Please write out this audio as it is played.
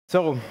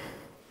So,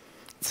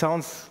 it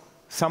sounds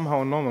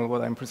somehow normal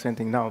what I'm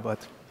presenting now,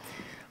 but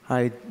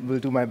I will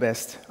do my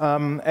best.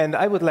 And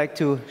I would like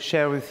to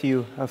share with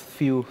you a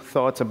few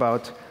thoughts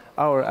about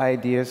our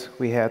ideas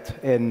we had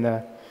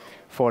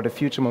for the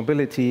future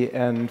mobility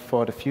and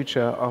for the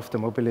future of the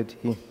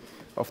mobility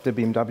of the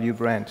BMW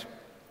brand.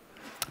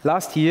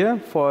 Last year,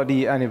 for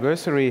the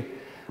anniversary,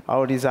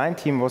 our design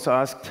team was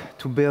asked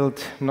to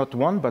build not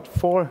one, but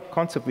 4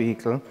 concept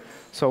vehicles,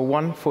 so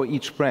one for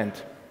each brand.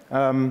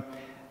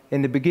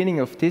 In the beginning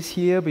of this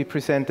year, we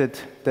presented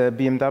the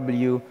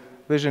BMW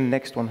Vision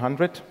Next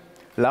 100.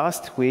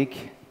 Last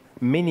week,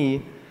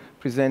 Mini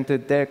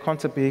presented their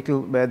concept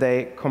vehicle where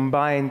they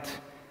combined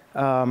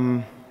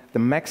the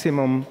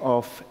maximum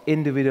of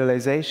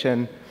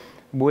individualization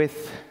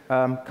with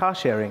car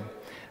sharing.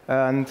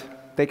 And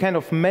they kind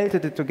of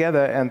melted it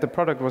together, and the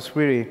product was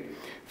really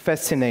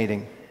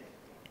fascinating.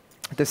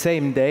 The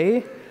same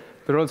day,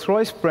 the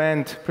Rolls-Royce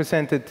brand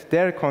presented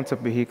their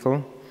concept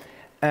vehicle,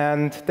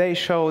 and they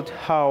showed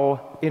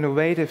how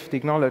innovative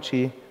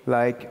technology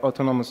like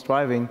autonomous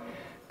driving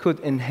could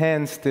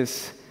enhance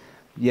this,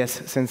 yes,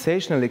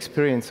 sensational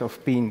experience of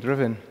being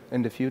driven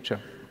in the future.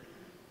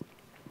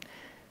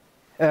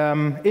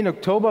 In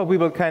October, we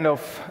will kind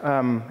of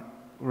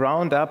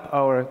round up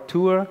our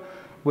tour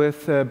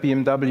with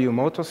BMW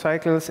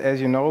Motorcycles.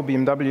 As you know,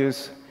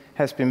 BMW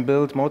has been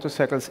built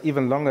motorcycles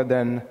even longer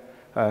than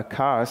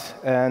cars,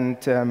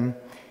 and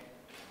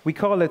we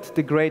call it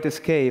the Great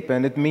Escape,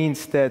 and it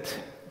means that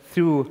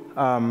through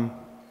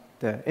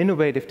the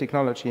innovative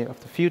technology of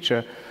the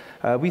future,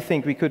 we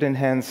think we could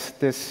enhance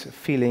this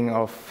feeling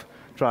of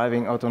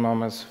driving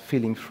autonomous,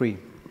 feeling free.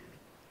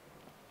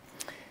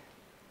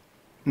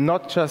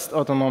 Not just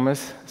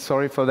autonomous,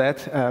 sorry for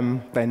that,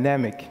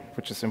 dynamic,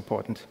 which is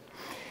important.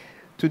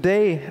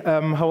 Today,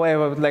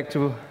 however, I would like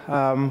to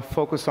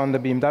focus on the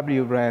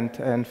BMW brand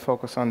and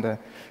focus on the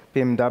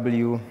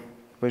BMW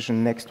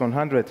Vision Next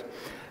 100.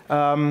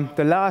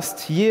 The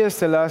last years,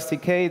 the last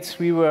decades,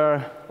 we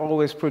were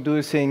always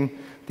producing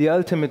the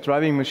ultimate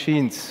driving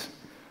machines,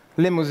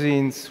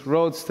 limousines,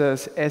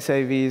 roadsters,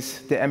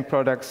 SUVs, the M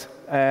products,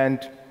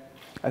 and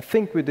I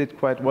think we did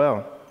quite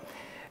well.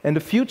 In the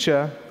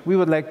future, we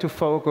would like to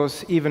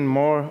focus even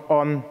more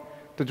on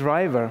the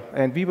driver,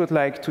 and we would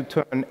like to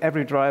turn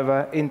every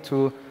driver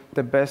into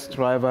the best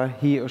driver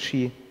he or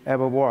she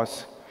ever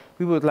was.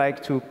 We would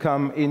like to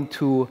come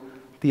into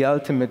the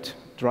ultimate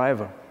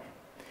driver.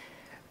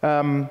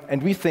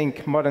 And we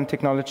think modern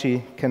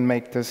technology can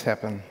make this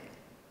happen.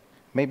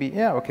 Maybe,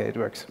 yeah, okay, it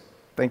works.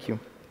 Thank you.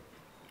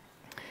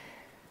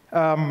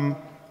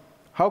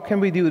 How can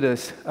we do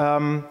this?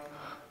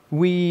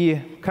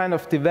 We kind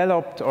of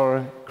developed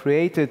or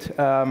created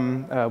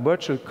a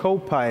virtual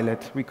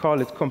co-pilot. We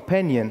call it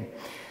Companion.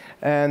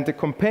 And the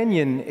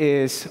Companion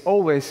is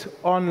always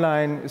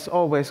online, is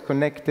always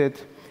connected.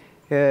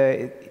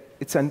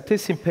 It's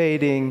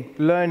anticipating,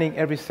 learning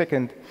every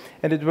second,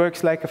 and it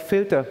works like a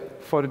filter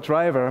for the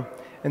driver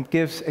and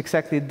gives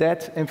exactly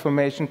that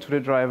information to the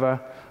driver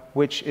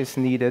which is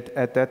needed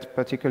at that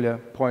particular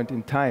point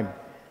in time.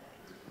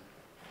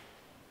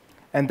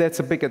 And that's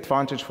a big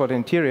advantage for the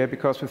interior,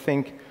 because we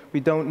think we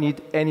don't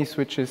need any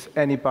switches,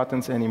 any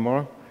buttons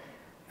anymore,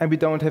 and we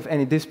don't have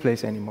any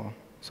displays anymore.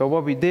 So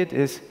what we did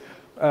is,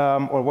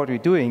 or what we're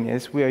doing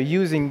is, we are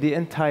using the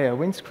entire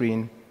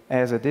windscreen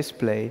as a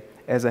display,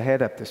 as a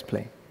head-up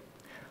display.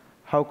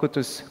 How could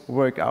this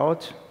work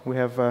out? We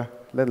have a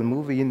little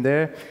movie in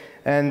there,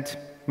 and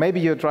maybe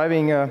you're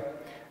driving a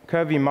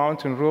curvy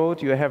mountain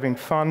road, you're having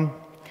fun,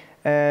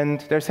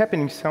 and there's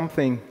happening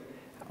something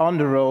on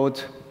the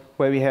road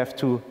where we have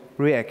to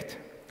react.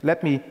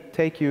 Let me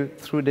take you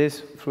through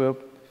this, through a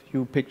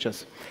few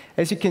pictures.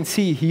 As you can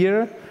see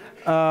here,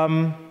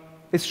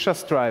 it's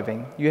just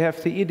driving. You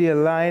have the ideal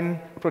line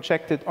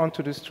projected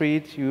onto the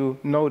street, you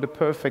know the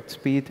perfect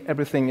speed,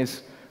 everything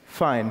is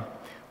fine.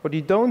 What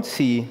you don't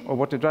see, or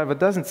what the driver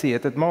doesn't see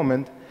at that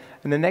moment,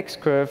 in the next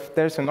curve,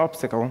 there's an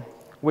obstacle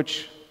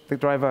which the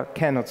driver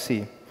cannot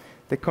see.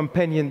 The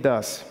Companion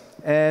does.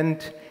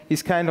 And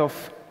he's kind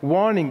of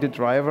warning the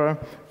driver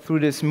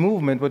through this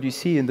movement, what you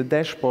see in the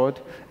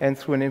dashboard, and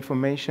through an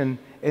information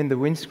in the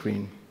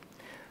windscreen.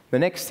 The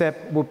next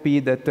step would be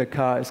that the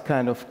car is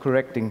kind of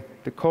correcting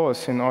the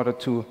course in order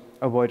to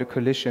avoid a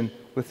collision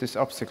with this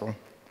obstacle.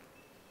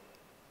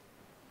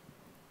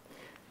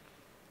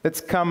 Let's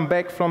come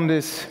back from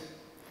this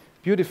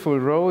beautiful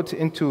road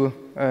into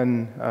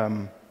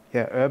an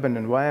urban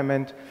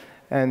environment.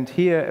 And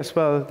here as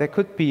well, there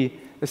could be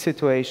a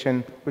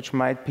situation which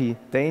might be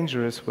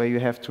dangerous, where you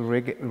have to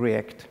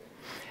react.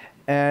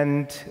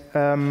 And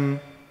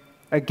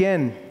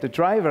again, the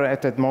driver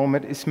at that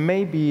moment is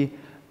maybe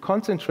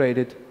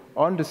concentrated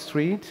on the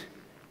street.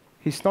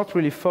 He's not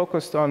really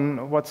focused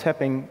on what's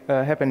happening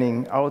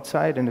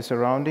outside in the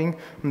surrounding.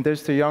 And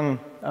there's the young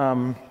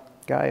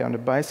guy on the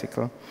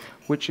bicycle,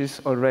 which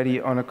is already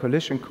on a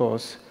collision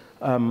course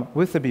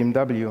with the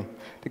BMW.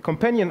 The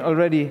Companion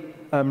already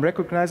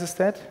recognizes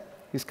that.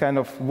 He's kind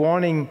of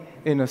warning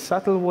in a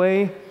subtle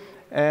way,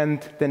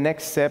 and the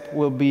next step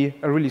will be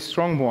a really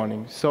strong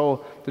warning.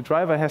 So the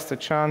driver has the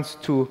chance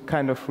to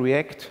kind of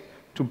react,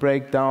 to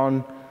break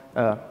down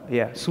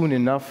soon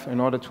enough in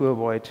order to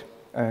avoid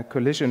a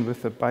collision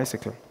with the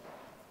bicycle.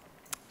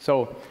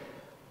 So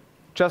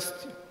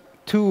just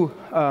two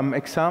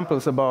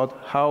examples about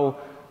how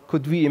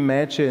could we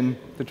imagine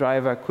the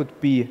driver could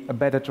be a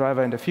better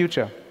driver in the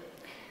future.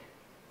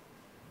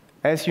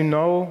 As you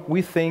know,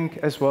 we think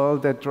as well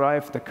that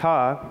drive the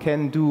car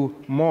can do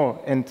more,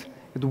 and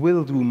it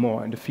will do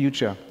more in the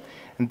future.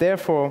 And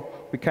therefore,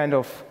 we kind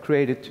of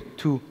created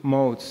two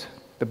modes.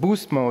 The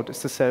boost mode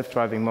is the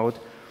self-driving mode,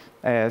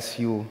 as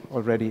I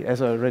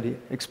already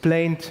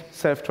explained,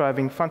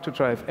 self-driving, fun to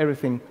drive,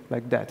 everything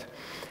like that.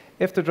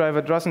 If the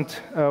driver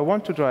doesn't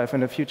want to drive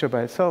in the future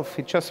by itself,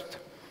 he just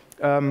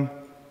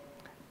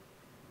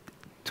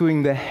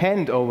doing the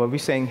handover, we're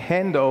saying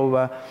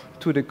handover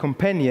to the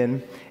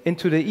companion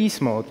into the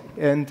ease mode.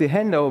 And the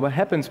handover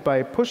happens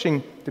by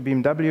pushing the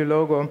BMW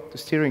logo, the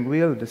steering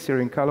wheel, the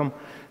steering column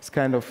is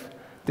kind of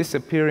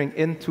disappearing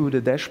into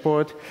the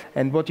dashboard.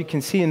 And what you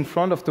can see in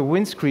front of the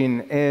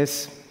windscreen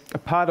is a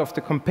part of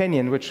the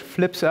companion which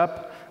flips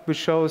up, which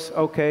shows,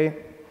 okay,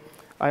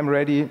 I'm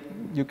ready,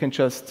 you can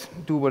just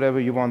do whatever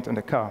you want in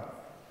the car.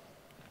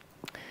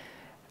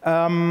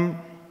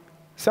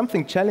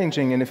 Something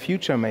challenging in the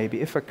future maybe,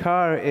 if a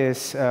car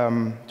is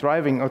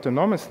driving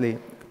autonomously,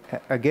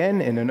 again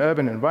in an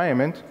urban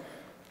environment,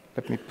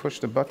 let me push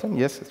the button,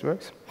 yes, it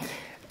works.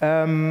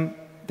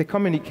 The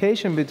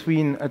communication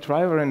between a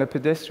driver and a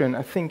pedestrian,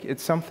 I think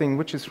it's something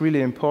which is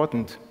really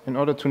important in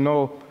order to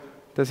know,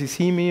 does he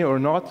see me or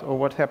not, or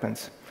what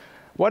happens?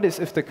 What is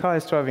if the car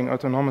is driving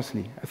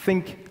autonomously? I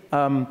think,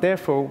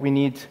 therefore, we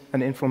need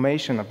an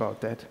information about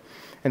that.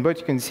 And what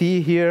you can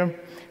see here,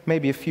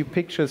 maybe a few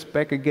pictures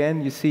back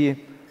again, you see,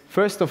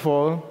 first of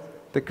all,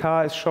 the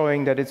car is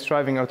showing that it's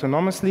driving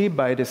autonomously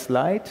by this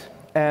light,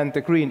 and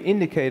the green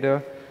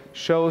indicator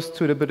shows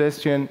to the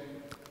pedestrian,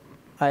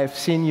 I've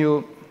seen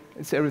you,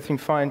 it's everything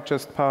fine,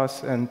 just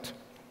pass, and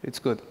it's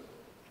good.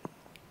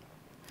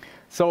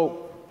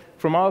 So,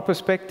 from our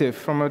perspective,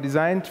 from our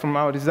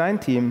design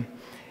team,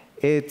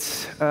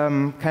 it's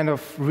kind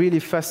of really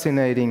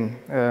fascinating,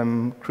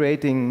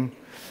 creating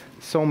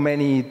so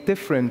many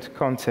different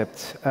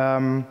concepts.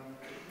 And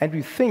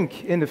we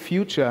think in the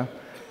future,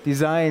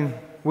 design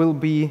will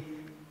be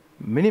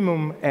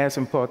minimum as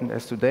important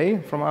as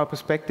today from our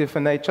perspective.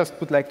 And I just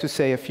would like to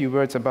say a few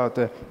words about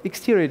the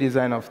exterior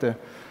design of the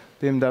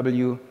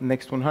BMW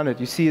Next 100.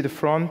 You see the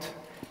front,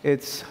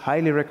 it's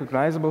highly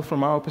recognizable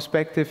from our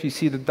perspective. You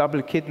see the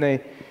double kidney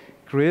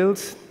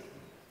grills.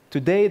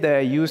 Today they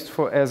are used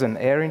as an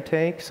air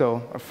intake,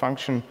 so a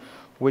function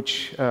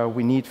which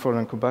we need for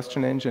a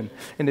combustion engine.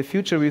 In the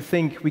future, we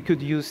think we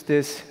could use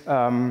this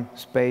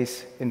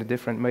space in a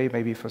different way,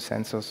 maybe for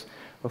sensors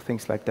or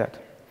things like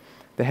that.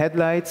 The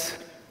headlights,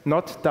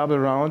 not double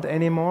round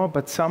anymore,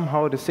 but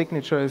somehow the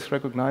signature is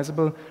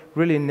recognizable,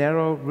 really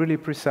narrow, really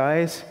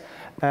precise,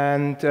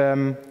 and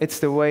it's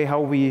the way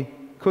how we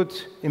could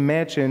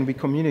imagine we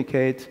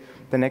communicate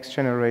the next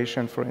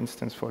generation, for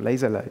instance, for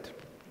laser light.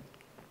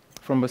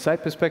 From a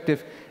side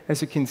perspective,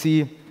 as you can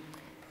see,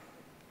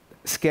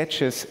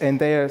 sketches, and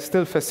they are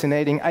still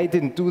fascinating. I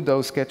didn't do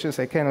those sketches,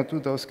 I cannot do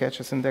those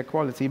sketches in their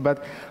quality,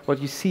 but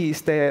what you see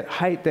is they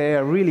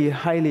are really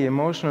highly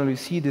emotional. You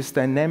see this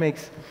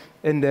dynamics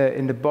in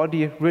the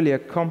body, really a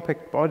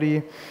compact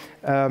body,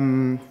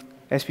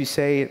 as we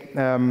say,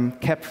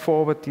 cab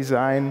forward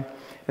design,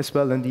 as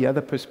well in the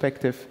other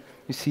perspective.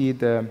 You see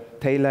the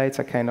taillights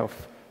are kind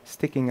of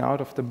sticking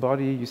out of the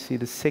body. You see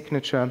the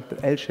signature,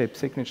 the L-shaped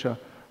signature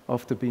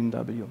of the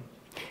BMW.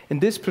 In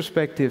this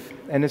perspective,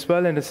 and as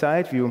well in the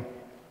side view,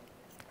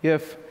 you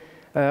have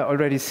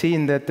already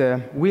seen that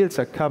the wheels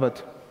are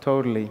covered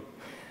totally.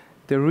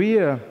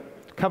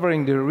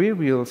 Covering the rear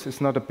wheels is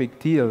not a big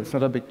deal, it's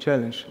not a big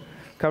challenge.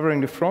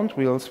 Covering the front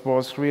wheels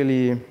was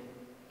really,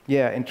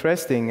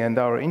 interesting, and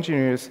our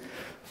engineers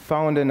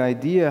found an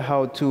idea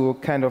how to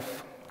kind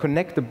of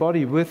connect the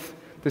body with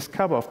this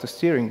cover of the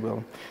steering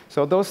wheel.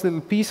 So those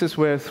little pieces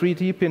were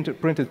 3D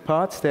printed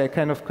parts, they're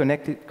kind of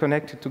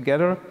connected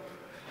together.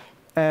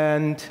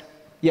 And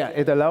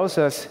it allows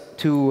us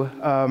to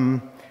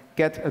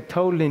get a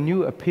totally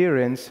new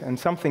appearance and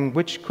something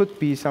which could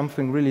be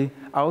something really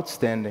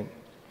outstanding.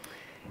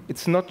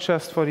 It's not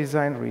just for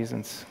design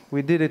reasons.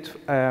 We did it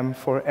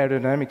for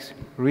aerodynamics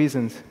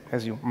reasons,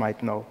 as you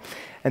might know.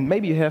 And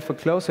maybe you have a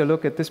closer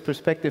look at this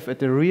perspective at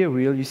the rear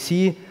wheel. You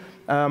see,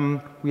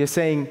 we are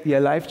saying the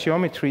alive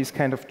geometry is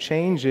kind of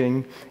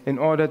changing in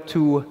order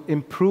to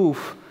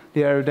improve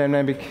the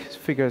aerodynamic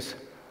figures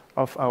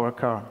of our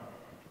car.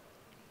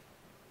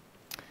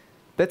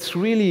 That's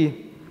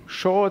really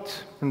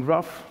short and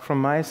rough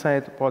from my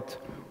side what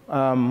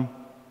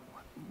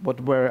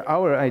were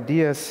our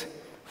ideas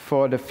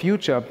for the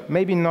future.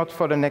 Maybe not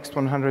for the next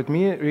 100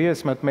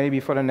 years, but maybe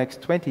for the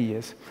next 20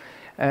 years.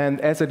 And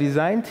as a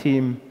design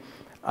team,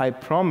 I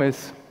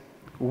promise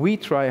we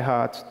try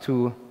hard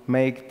to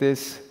make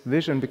this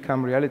vision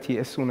become reality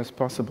as soon as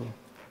possible.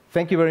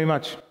 Thank you very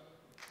much.